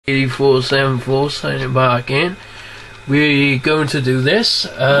8474 signing back in. We're going to do this,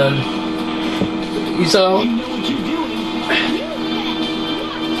 and he's all.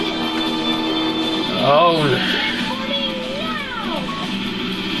 Oh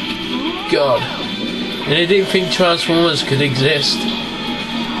God! And I didn't think Transformers could exist.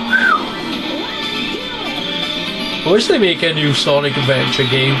 I wish they make a new Sonic Adventure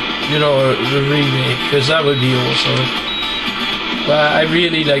game, you know, the remake, because that would be awesome. But I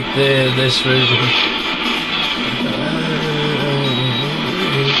really like this version.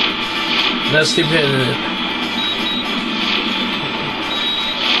 Let's depend on it.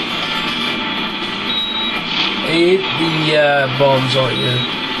 I hate the bombs on you.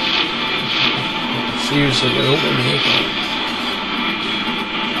 Seriously, I hope I make it.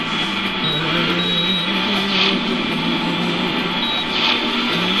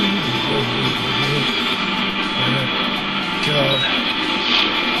 God.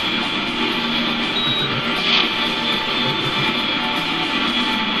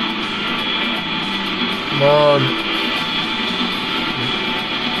 Come on.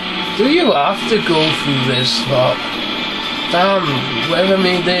 Do you have to go through this spot? Damn, whoever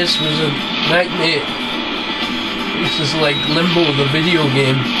made this was a nightmare. This is like Limbo, the video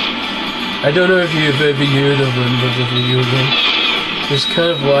game. I don't know if you've ever heard of Limbo, the video game. It's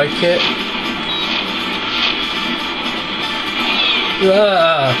kind of like it.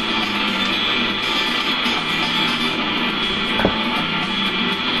 Ah.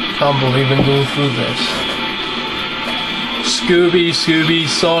 Can't believe I'm going through this. Scooby,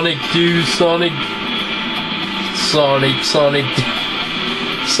 Sonic, do Sonic, do.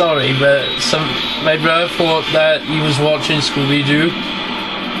 Sorry, but my brother thought that he was watching Scooby-Doo.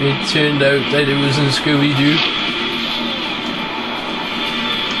 It turned out that it wasn't Scooby-Doo.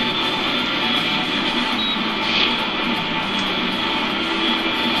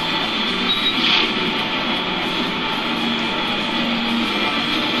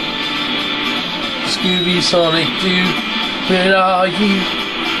 Scooby, Sonic, do, where are you?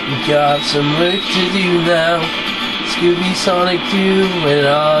 We got some work to do now. Scooby, Sonic, do, where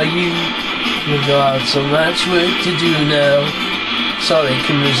are you? We got so much work to do now. Sorry, I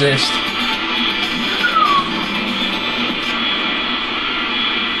can resist.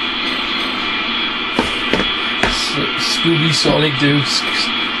 Scooby, Sonic, do.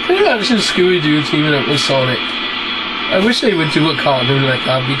 Can you imagine Scooby-Doo teaming up with Sonic? I wish they would do a cartoon like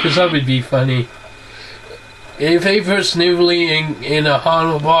that, because that would be funny. If they personally in a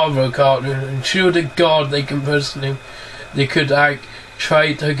Hanna-Barbera cartoon, I'm sure to God they could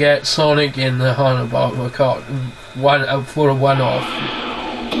try to get Sonic in the Hanna-Barbera cartoon for a one-off.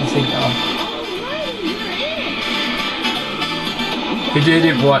 I think that. He did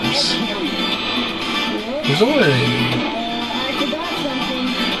it once. It was already.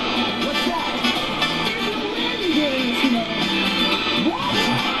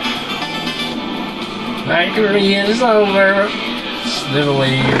 My career is over. It's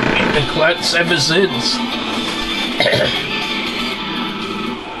literally been the clutch ever since.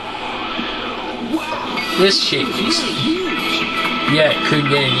 This shit is huge. Yeah, it could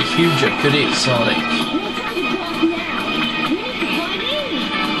get any huger, could it, Sonic?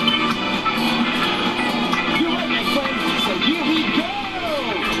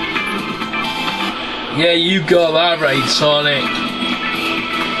 Yeah, you got that right, Sonic.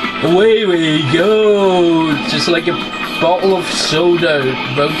 Away we go! Just like a bottle of soda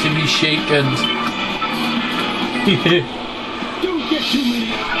about to be shaken.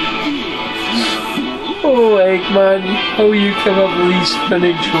 Oh, Eggman, how you come up with these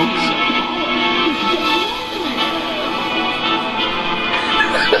spinning jokes?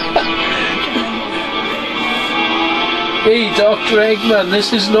 Hey, Dr. Eggman,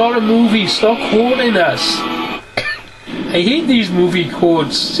 this is not a movie. Stop quoting us. I hate these movie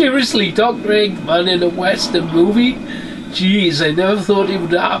quotes. Seriously, Dr. Eggman in a Western movie? Jeez, I never thought it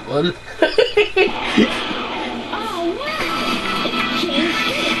would happen.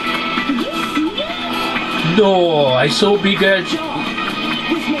 No, I saw bigger.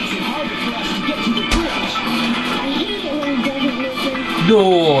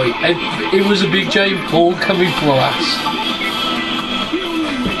 No, it was a big giant ball coming for us.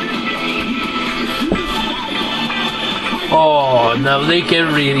 Oh, now they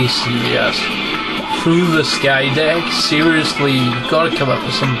get really serious. Through the sky deck? Seriously, you've got to come up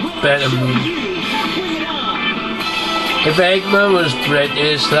with some better moves. If Eggman was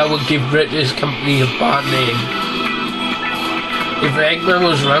British, that would give British company a bad name. If Eggman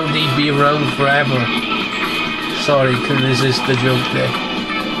was round, he'd be around forever. Sorry, couldn't resist the joke there.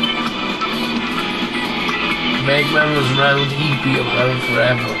 If Eggman was around, he'd be around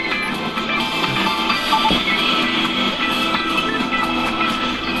forever.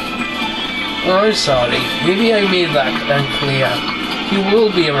 Oh, I'm sorry. Maybe I made that unclear. He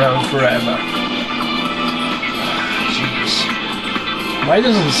will be around forever. Jeez. Why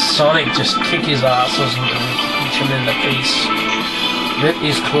doesn't Sonic just kick his asses and punch him in the face? Rip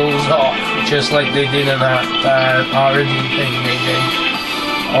his clothes off, just like they did in that origin thing they did.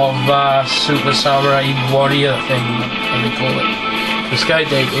 Of Super Samurai Warrior thing, what they call it. The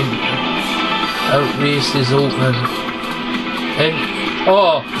Skydeck Outrace is open. And,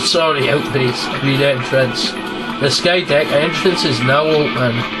 oh, sorry, Outface. I mean entrance. The Skydeck entrance is now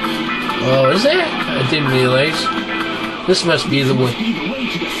open. Oh, is it? I didn't realise. This must be the way.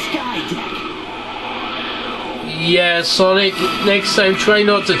 Yeah, Sonic, next time try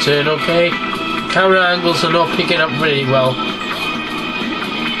not to turn, okay? Camera angles are not picking up really well.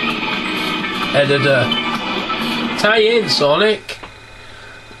 Editor. Tie in, Sonic!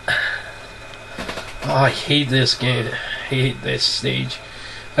 Oh, I hate this game. I hate this stage.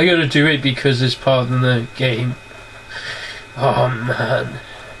 I gotta do it because it's part of the game. Oh, man.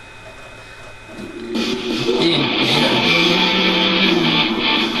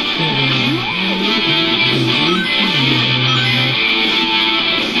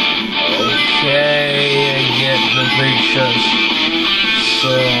 Okay, I get the pictures.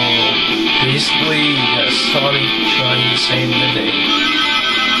 So, basically, Sonic trying to save the day.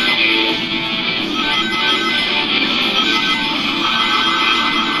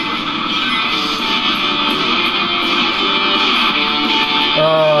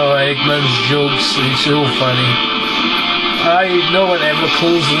 Oh, Eggman's jokes are so funny. No one ever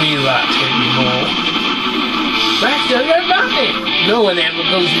calls me that anymore. Back to the money! No one ever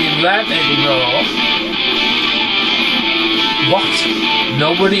calls me that anymore. What?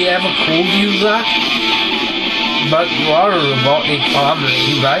 Nobody ever called you that? But you are a robotic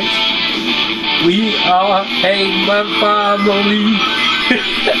family, right? We are Eggman family.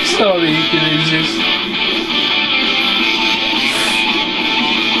 Sorry, can you just...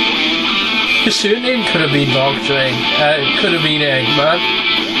 His surname could have been Dr. Egg, could have been Eggman,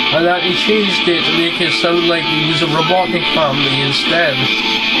 and that he changed it to make it sound like he was a robotic family instead.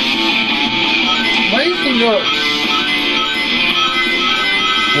 Why is he not?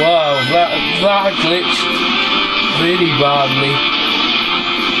 Wow, that glitched really badly.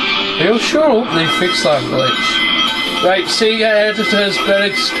 I sure hope they fix that glitch. Right, Sega editors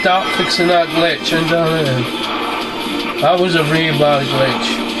better start fixing that glitch, and that was a really bad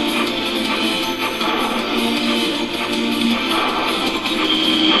glitch.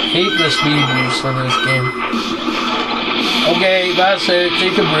 Hate the speed boost on this game. Okay, that's it.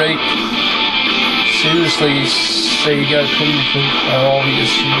 Take a break. Seriously, Sega couldn't think how obvious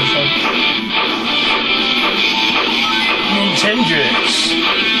she was like. Nintendo's.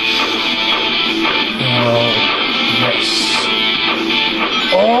 Oh, yes.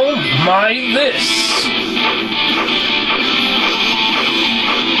 Oh my, this.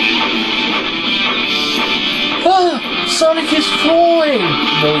 Ah! Sonic is flying!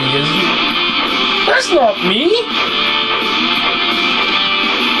 No, he isn't. That's not me!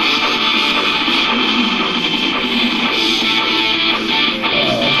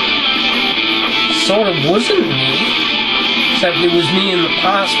 Sort of wasn't me. Except it was me in the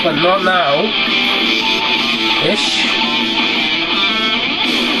past, but not now. Ish.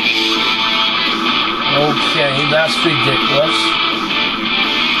 Okay, that's ridiculous.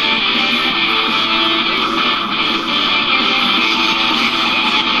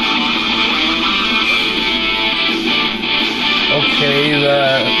 Okay,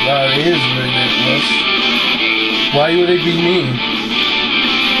 that is ridiculous. Why would it be me?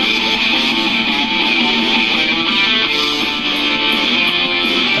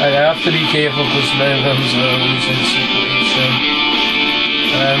 I have to be careful because my hands are losing situation.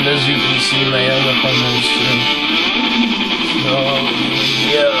 And as you can see, my other thumb is too. So,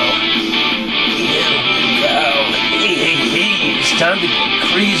 hey, it's time to get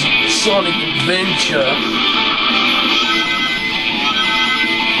crazy with Sonic Adventure.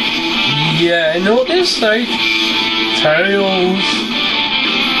 Yeah, I noticed, like, tiles.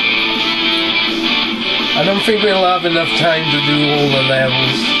 I don't think we'll have enough time to do all the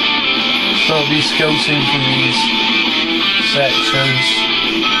levels. So I'll be scouting for these sections.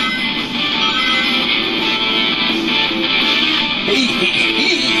 Hey,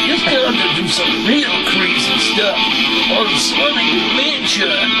 just time to do some real crazy stuff on Sonic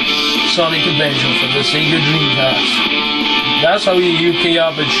Adventure. Sonic Adventure for the Sega Dreamcast. That's how you UK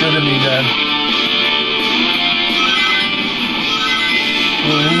up it should have been done.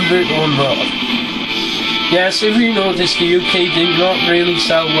 Believe it or not. Yes, if you notice, the UK did not really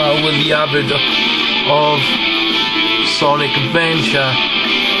sell well with the advert of Sonic Adventure.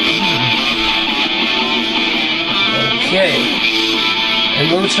 Okay, I'm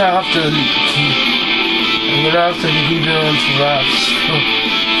going to have to leave it on to that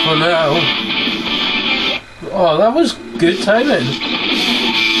for now. Oh, that was good timing.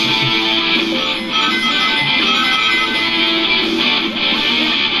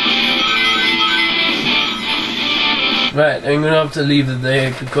 Right, I'm gonna have to leave it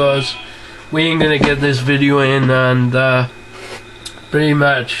there because we ain't gonna get this video in, and pretty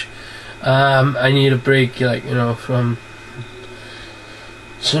much I need a break, like, you know, from.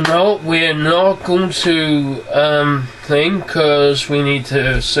 So no, we're not going to think, because we need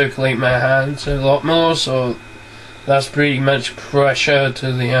to circulate my hands a lot more, so that's pretty much pressure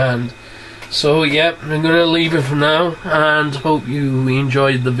to the hand. So yeah, I'm gonna leave it for now, and hope you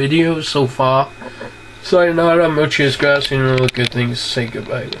enjoyed the video so far. Sayonara, muchas gracias, and all the good things. Say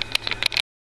goodbye.